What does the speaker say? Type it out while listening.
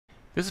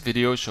This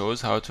video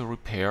shows how to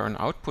repair an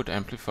output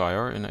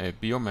amplifier in a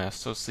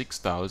Beomaster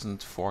 6000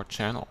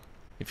 4-channel.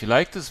 If you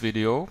like this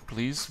video,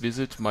 please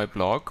visit my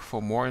blog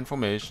for more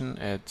information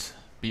at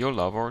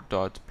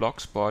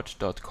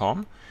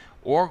beolover.blogspot.com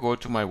or go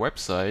to my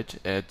website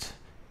at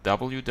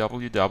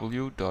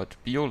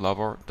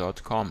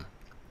www.beolover.com.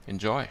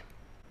 Enjoy!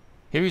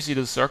 Here you see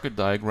the circuit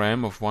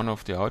diagram of one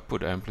of the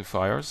output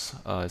amplifiers.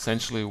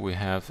 Essentially we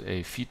have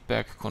a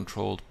feedback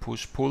controlled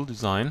push-pull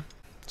design.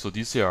 So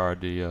these here are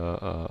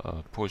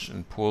the push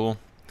and pull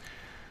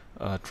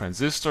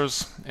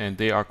transistors, and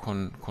they are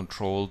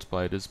controlled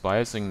by this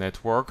biasing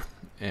network,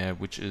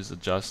 which is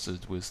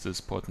adjusted with this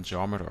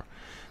potentiometer.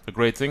 The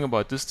great thing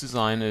about this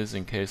design is,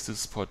 in case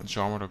this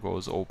potentiometer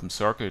goes open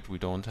circuit, we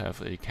don't have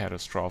a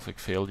catastrophic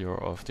failure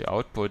of the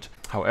output.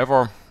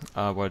 However,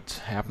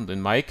 what happened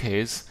in my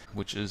case,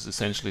 which is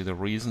essentially the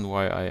reason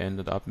why I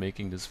ended up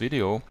making this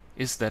video,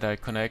 is that I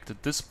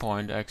connected this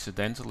point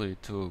accidentally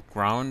to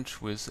ground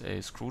with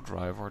a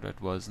screwdriver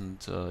that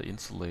wasn't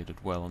insulated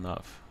well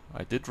enough.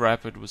 I did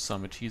wrap it with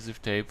some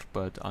adhesive tape,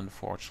 but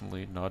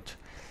unfortunately not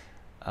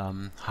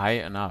high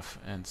enough,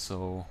 and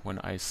so when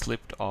I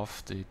slipped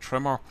off the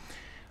trimmer,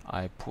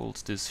 I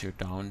pulled this here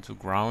down to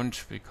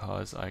ground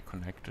because I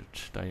connected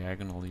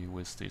diagonally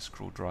with the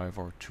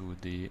screwdriver to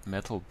the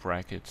metal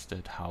bracket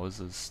that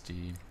houses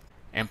the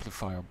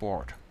amplifier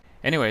board.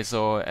 Anyway,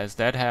 so as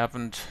that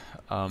happened,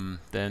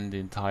 then the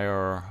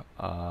entire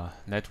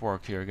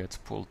network here gets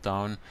pulled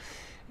down,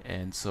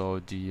 and so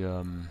the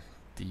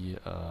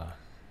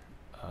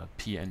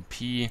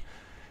PNP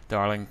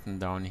Darlington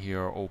down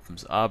here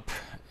opens up,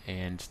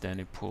 and then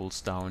it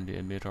pulls down the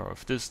emitter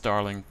of this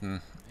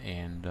Darlington,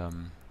 and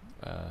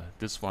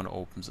this one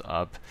opens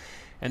up,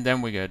 and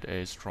then we get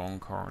a strong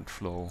current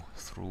flow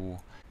through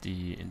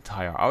the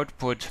entire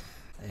output,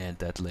 and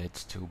that led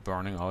to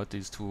burning out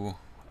these two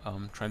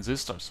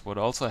transistors. What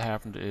also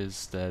happened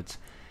is that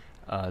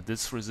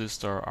this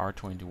resistor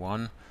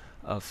R21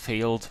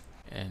 failed,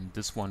 and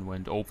this one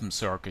went open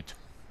circuit.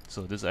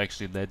 So this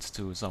actually led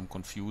to some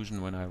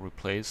confusion when I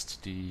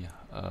replaced the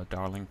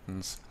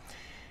Darlingtons,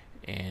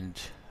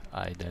 and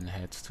I then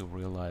had to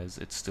realize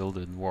it still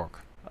didn't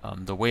work.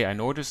 The way I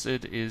noticed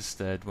it is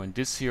that when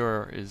this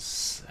here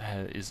is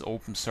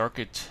open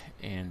circuit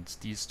and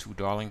these two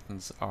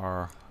Darlingtons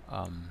are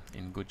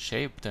in good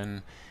shape,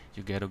 then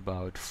you get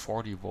about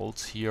 40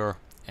 volts here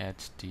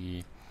at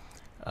the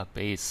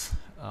base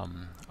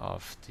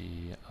of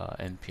the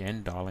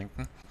NPN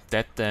Darlington.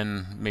 That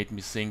then made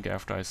me think,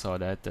 after I saw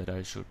that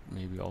I should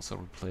maybe also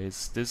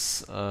replace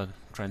this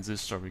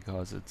transistor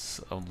because it's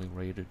only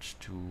rated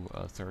to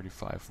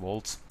 35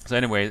 volts. So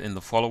anyway, in the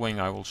following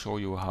I will show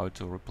you how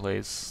to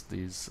replace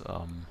these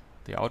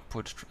the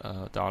output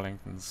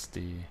Darlingtons,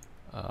 the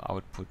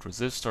output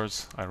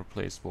resistors. I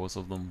replaced both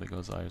of them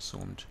because I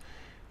assumed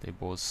they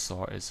both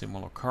saw a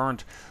similar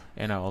current,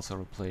 and I also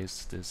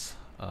replaced this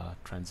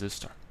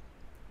transistor.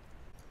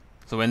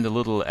 So when the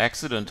little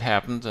accident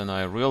happened and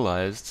I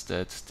realized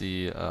that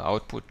the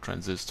output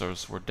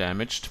transistors were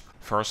damaged,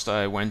 first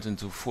I went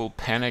into full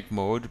panic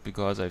mode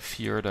because I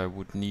feared I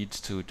would need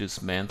to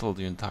dismantle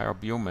the entire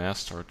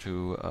Beomaster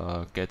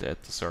to get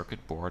at the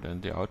circuit board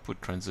and the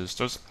output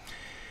transistors.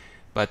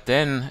 But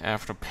then,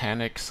 after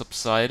panic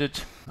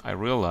subsided, I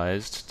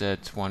realized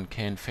that one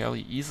can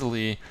fairly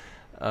easily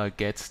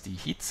get the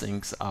heat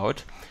sinks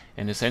out,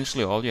 and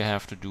essentially all you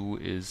have to do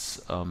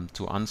is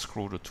to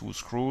unscrew the two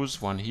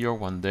screws, one here,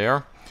 one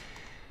there.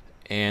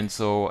 And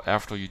so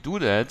after you do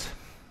that,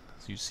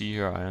 you see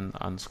here I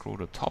unscrew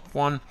the top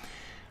one,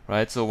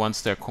 right? So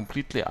once they're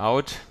completely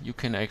out, you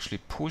can actually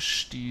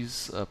push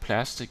these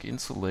plastic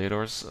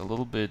insulators a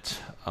little bit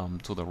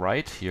to the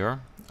right here,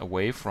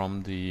 away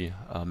from the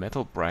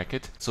metal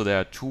bracket. So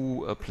there are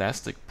two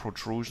plastic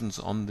protrusions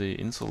on the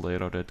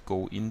insulator that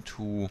go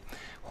into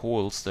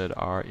holes that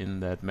are in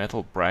that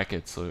metal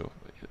bracket. So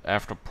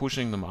after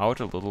pushing them out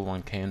a little,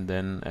 one can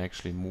then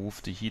actually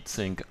move the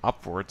heatsink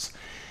upwards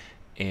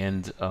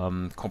and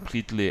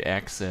completely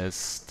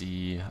access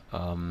the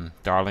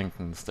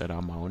Darlingtons that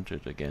are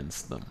mounted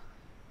against them.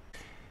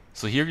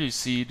 So here you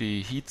see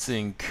the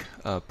heatsink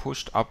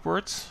pushed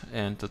upwards,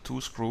 and the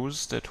two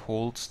screws that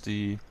hold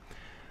the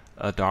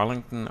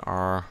Darlington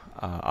are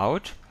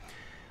out.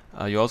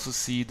 You also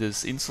see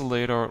this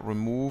insulator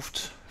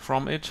removed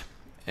from it,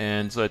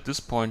 and so at this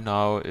point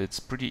now it's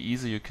pretty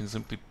easy. You can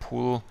simply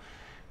pull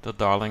the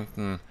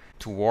Darlington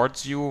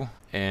towards you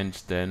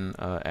and then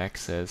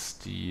access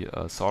the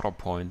solder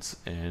points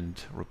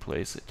and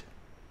replace it.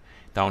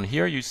 Down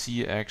here you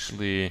see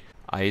actually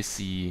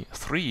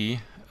IC3,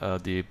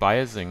 the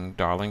biasing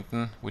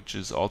Darlington, which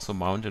is also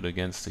mounted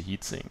against the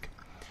heatsink.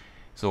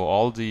 So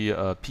all the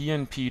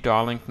PNP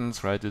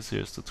Darlingtons, right, this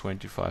here is the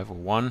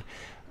 2501,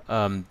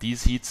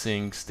 these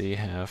heatsinks, they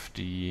have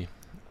the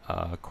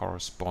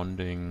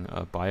corresponding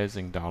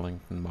biasing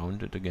Darlington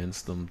mounted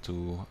against them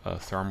to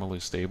thermally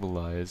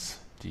stabilize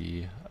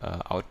the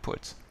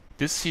outputs.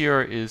 This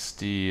here is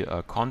the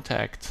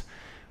contact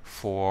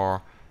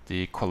for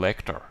the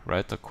collector,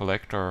 right? The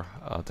collector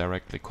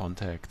directly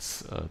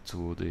contacts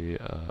to the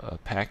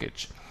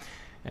package.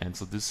 And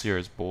so this here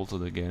is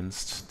bolted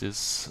against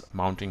this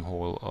mounting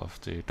hole of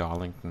the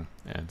Darlington,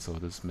 and so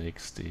this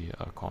makes the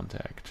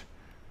contact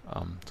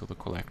to the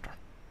collector.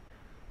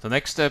 The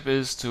next step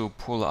is to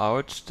pull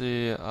out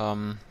the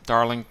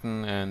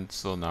Darlington, and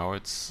so now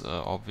it's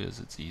obvious,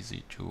 it's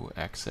easy to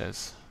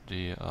access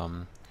the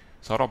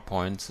solder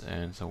points,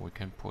 and so we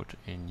can put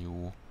a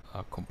new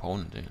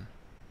component in.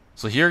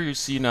 So here you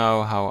see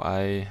now how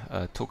I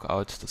took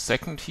out the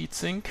second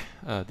heatsink,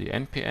 the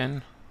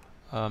NPN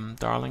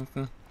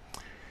Darlington.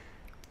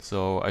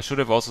 So I should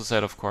have also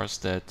said, of course,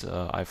 that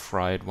I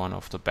fried one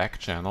of the back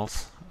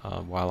channels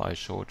while I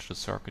showed the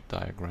circuit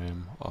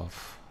diagram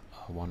of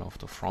one of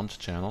the front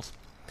channels.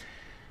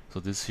 So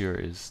this here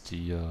is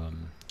the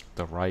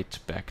right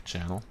back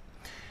channel.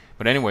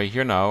 But anyway,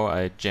 here now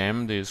I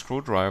jam the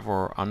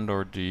screwdriver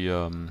under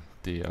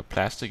the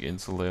plastic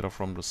insulator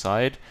from the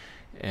side,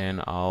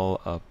 and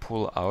I'll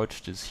pull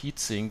out this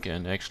heatsink,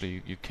 and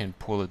actually you can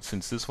pull it,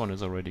 since this one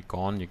is already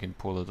gone, you can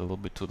pull it a little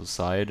bit to the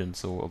side, and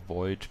so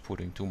avoid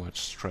putting too much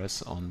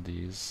stress on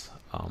these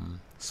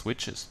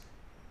switches.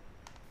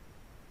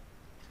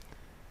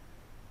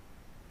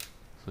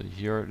 So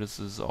here this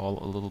is all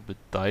a little bit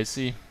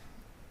dicey.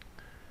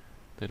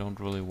 They don't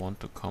really want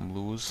to come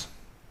loose.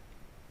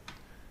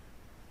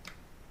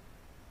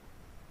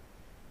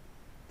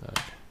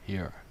 But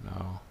here,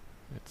 now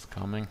it's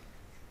coming.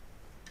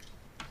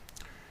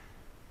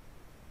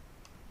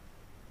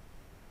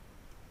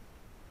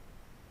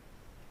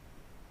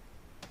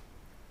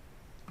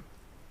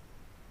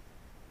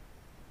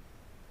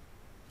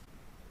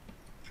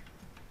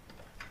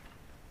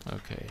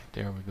 Okay,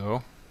 there we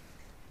go.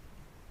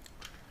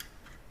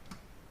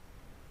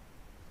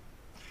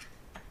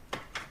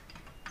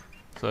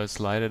 So I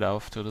slide it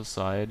off to the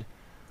side,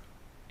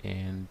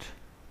 and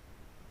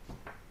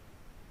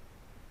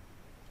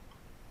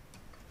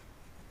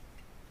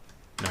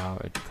now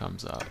it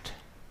comes out.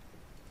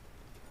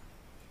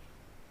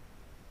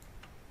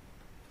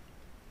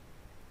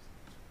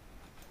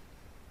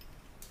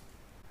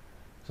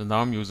 So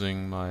now I'm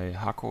using my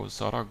Hakko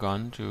solder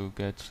gun to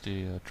get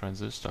the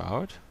transistor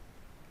out.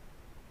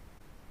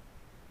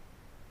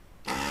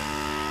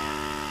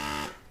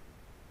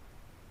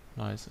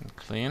 Nice and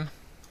clean.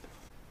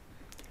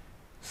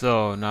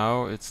 So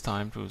now it's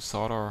time to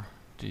solder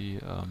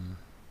the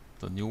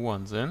new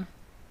ones in.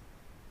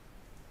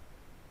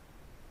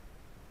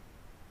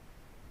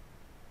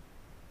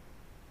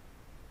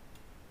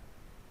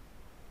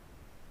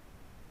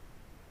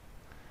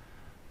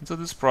 And so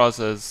this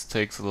process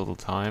takes a little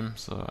time,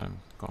 so I'm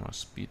gonna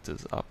speed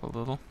this up a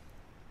little.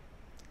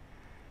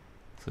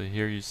 So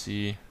here you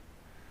see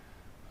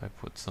I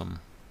put some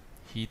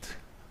heat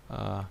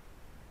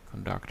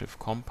conductive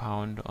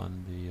compound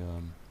on the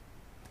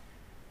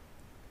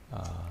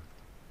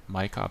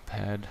mica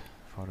pad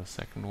for the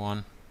second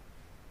one.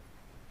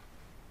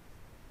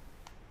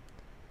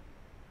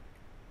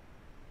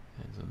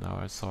 And so now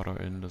I solder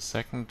in the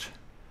second,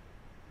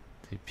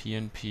 the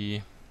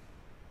PNP.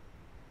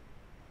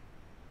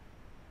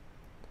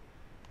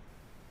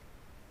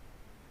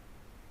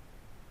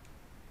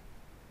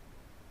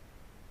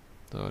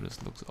 So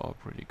this looks all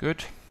pretty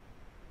good.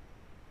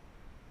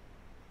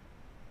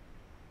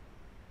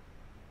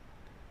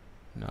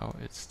 Now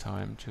it's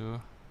time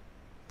to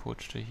put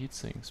the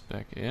heatsinks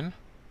back in.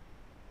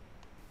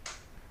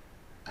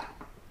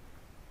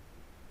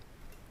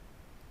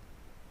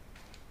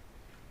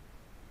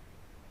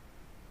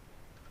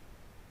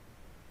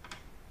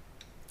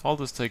 All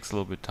this takes a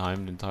little bit of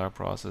time. The entire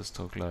process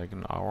took like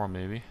an hour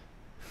maybe.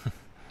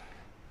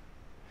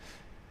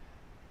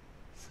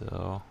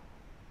 So,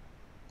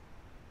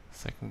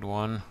 second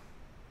one.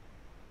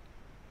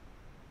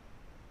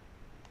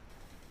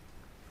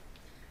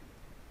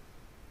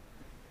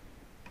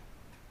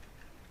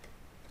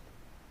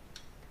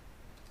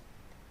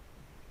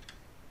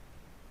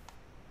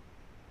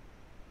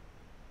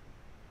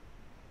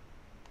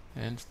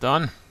 And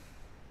done.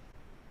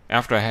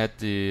 After I had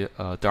the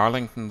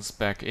Darlingtons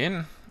back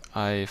in,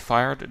 I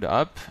fired it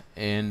up,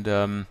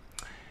 and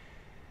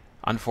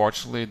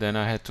unfortunately then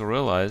I had to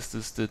realize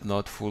this did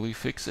not fully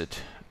fix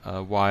it.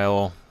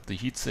 While the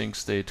heatsink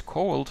stayed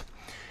cold,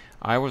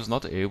 I was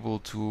not able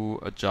to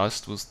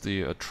adjust with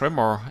the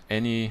trimmer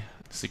any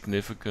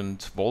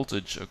significant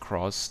voltage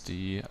across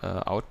the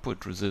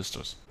output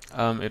resistors.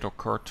 It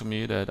occurred to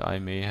me that I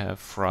may have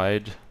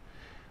fried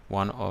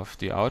one of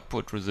the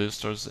output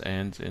resistors,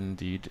 and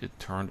indeed it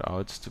turned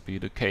out to be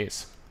the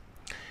case.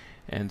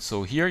 And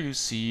so here you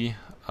see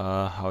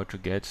how to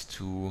get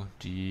to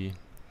the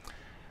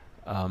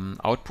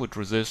output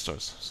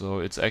resistors. So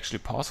it's actually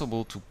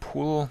possible to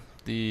pull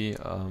the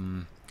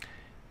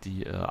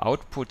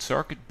output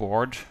circuit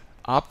board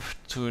up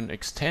to an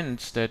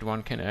extent that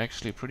one can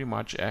actually pretty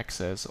much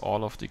access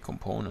all of the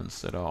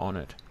components that are on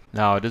it.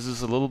 Now this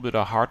is a little bit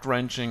a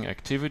heart-wrenching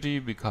activity,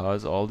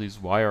 because all these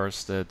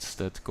wires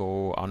that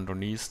go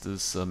underneath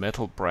this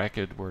metal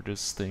bracket where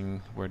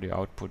the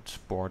output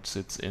board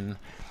sits in,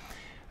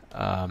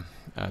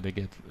 they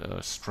get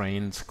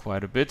strained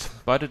quite a bit,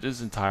 but it is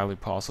entirely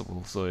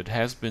possible. So it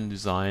has been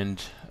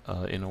designed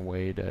in a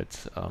way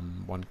that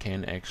one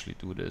can actually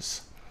do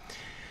this.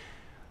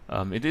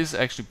 It is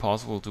actually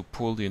possible to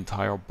pull the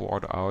entire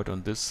board out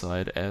on this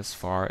side as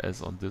far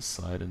as on this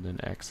side and then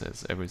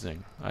access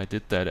everything. I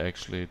did that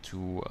actually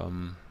to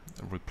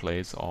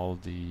replace all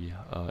the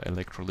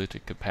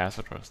electrolytic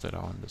capacitors that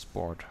are on this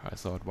board. I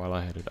thought while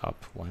I had it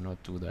up, why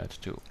not do that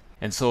too?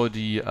 And so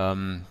the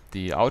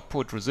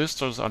output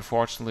resistors,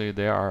 unfortunately,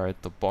 they are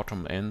at the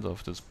bottom end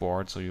of this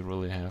board, so you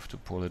really have to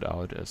pull it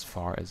out as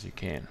far as you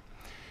can.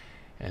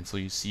 And so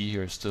you see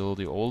here still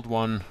the old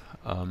one,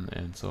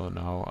 and so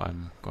now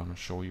I'm going to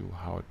show you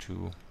how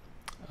to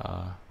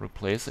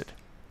replace it.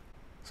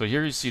 So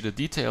here you see the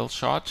detailed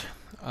shot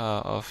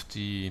of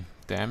the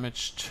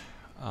damaged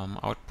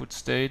output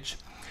stage.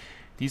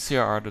 These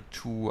here are the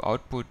two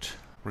output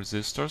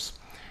resistors.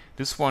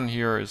 This one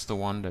here is the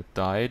one that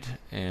died,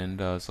 and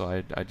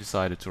so I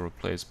decided to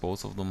replace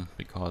both of them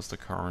because the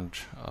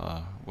current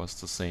was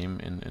the same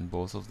in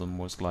both of them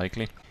most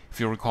likely. If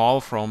you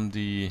recall from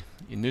the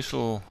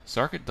initial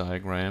circuit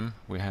diagram,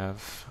 we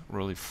have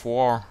really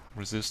 4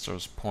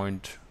 resistors,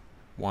 0.12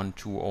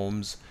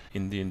 ohms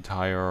in the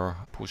entire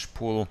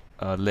push-pull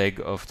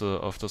leg of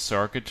the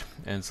circuit,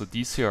 and so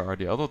these here are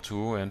the other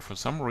two, and for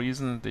some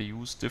reason they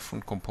use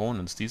different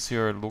components. These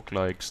here look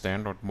like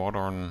standard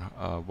modern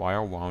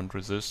wire wound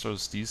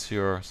resistors. These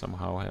here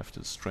somehow have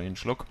this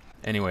strange look.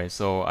 Anyway,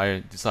 so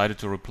I decided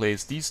to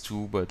replace these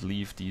two but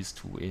leave these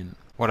two in.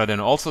 What I then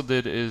also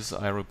did is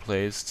I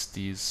replaced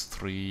these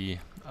 3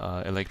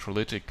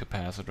 electrolytic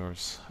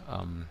capacitors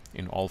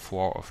in all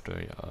 4 of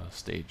the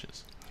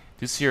stages.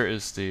 This here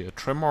is the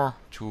trimmer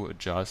to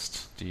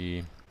adjust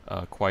the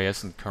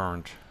quiescent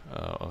current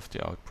of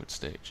the output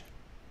stage.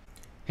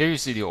 Here you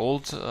see the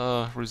old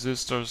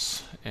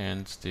resistors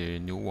and the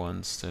new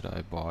ones that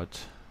I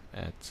bought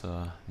at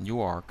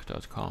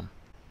newark.com.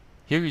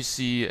 Here you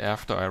see,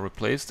 after I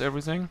replaced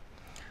everything,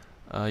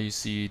 you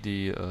see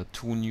the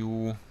 2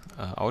 new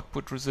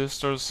output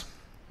resistors.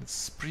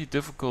 It's pretty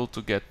difficult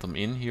to get them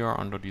in here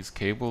under these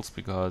cables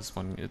because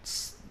when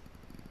it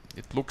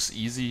looks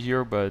easy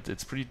here, but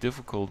it's pretty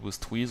difficult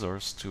with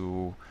tweezers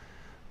to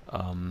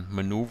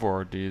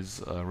maneuver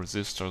these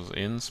resistors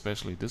in,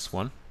 especially this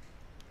one.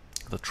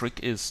 The trick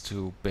is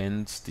to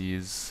bend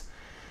these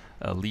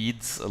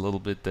leads a little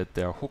bit that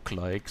they're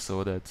hook-like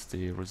so that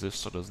the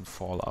resistor doesn't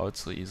fall out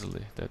so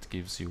easily. That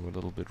gives you a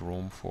little bit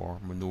room for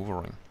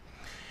maneuvering.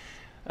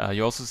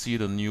 You also see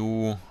the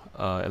new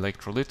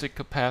electrolytic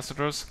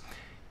capacitors,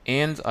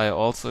 and I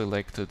also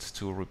elected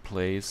to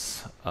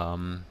replace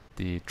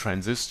the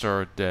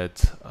transistor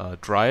that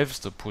drives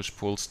the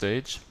push-pull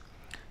stage.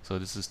 So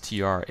this is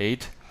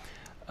TR8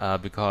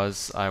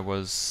 because I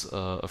was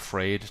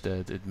afraid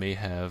that it may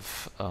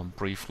have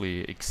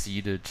briefly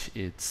exceeded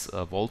its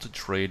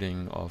voltage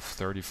rating of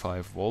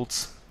 35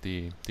 volts,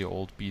 the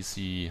old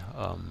BC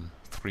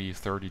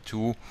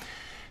 332.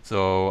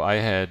 So I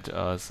had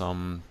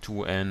some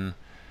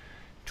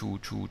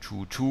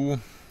 2N2222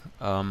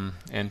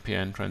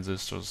 NPN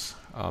transistors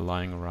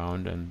lying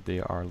around, and they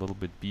are a little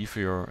bit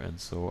beefier, and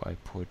so I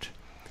put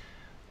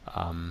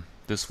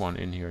this one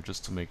in here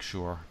just to make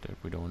sure that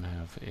we don't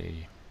have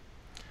a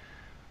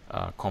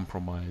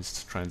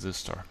compromised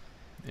transistor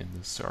in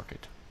this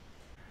circuit.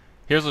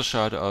 Here's a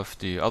shot of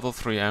the other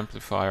 3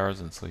 amplifiers,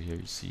 and so here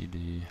you see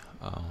the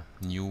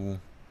new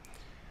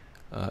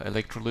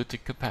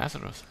electrolytic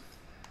capacitors.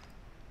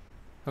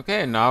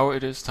 Okay, now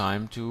it is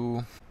time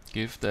to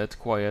give that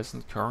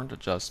quiescent current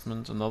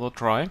adjustment another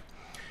try,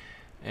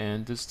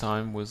 and this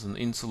time with an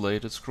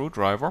insulated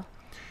screwdriver.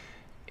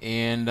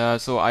 And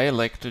so I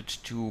elected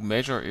to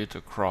measure it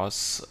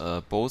across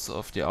both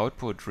of the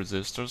output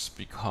resistors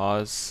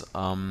because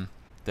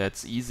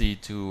that's easy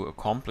to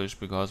accomplish,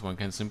 because one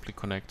can simply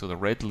connect to the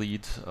red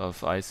lead of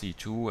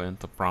IC2 and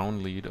the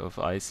brown lead of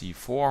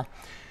IC4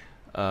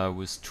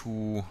 with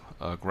 2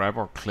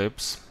 grabber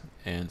clips,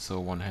 and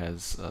so one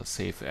has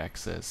safe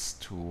access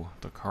to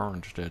the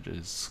current that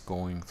is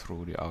going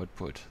through the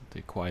output,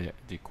 the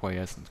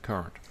quiescent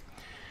current.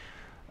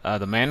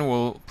 The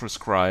manual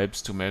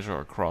prescribes to measure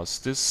across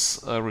this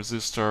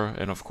resistor,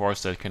 and of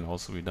course that can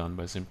also be done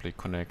by simply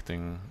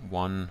connecting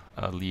one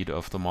lead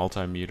of the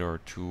multimeter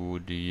to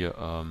the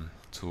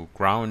to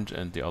ground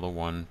and the other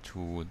one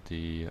to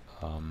the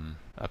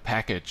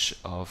package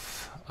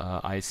of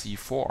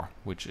IC4,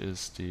 which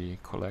is the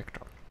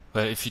collector.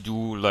 But if you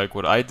do like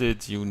what I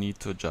did, you need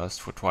to adjust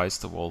for twice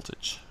the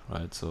voltage,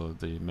 right? So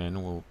the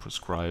manual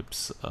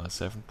prescribes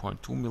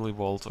 7.2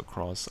 millivolts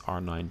across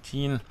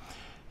R19,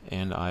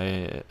 and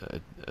I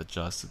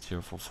adjusted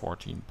here for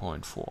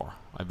 14.4.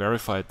 I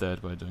verified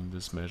that by doing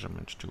this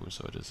measurement too,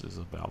 so this is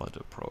a valid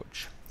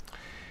approach.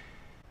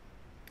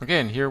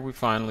 Again, here we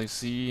finally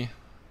see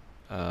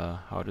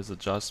how this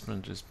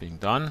adjustment is being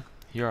done.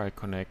 Here I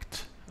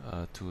connect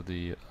to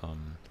the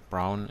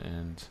brown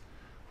and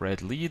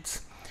red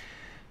leads,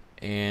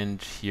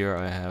 and here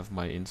I have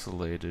my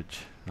insulated,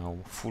 now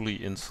fully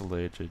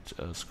insulated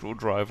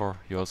screwdriver.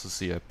 You also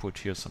see I put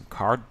here some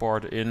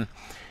cardboard in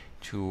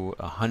to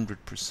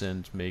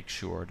 100% make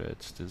sure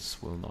that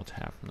this will not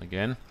happen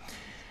again.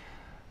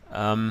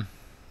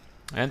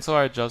 And so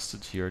I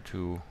adjusted here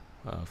to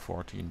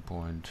 14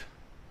 point,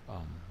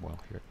 well,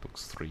 here it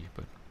looks 3,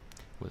 but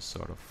it was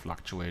sort of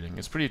fluctuating.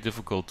 It's pretty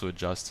difficult to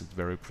adjust it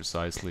very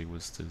precisely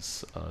with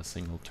this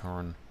single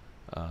turn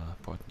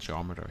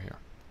potentiometer here.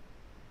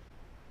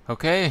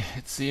 Okay,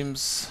 it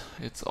seems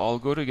it's all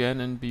good again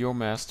in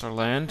Beomaster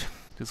land.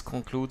 This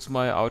concludes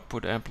my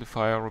output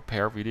amplifier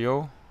repair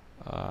video.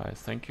 I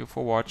thank you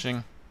for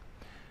watching.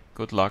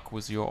 Good luck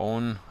with your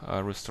own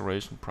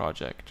restoration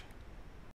project.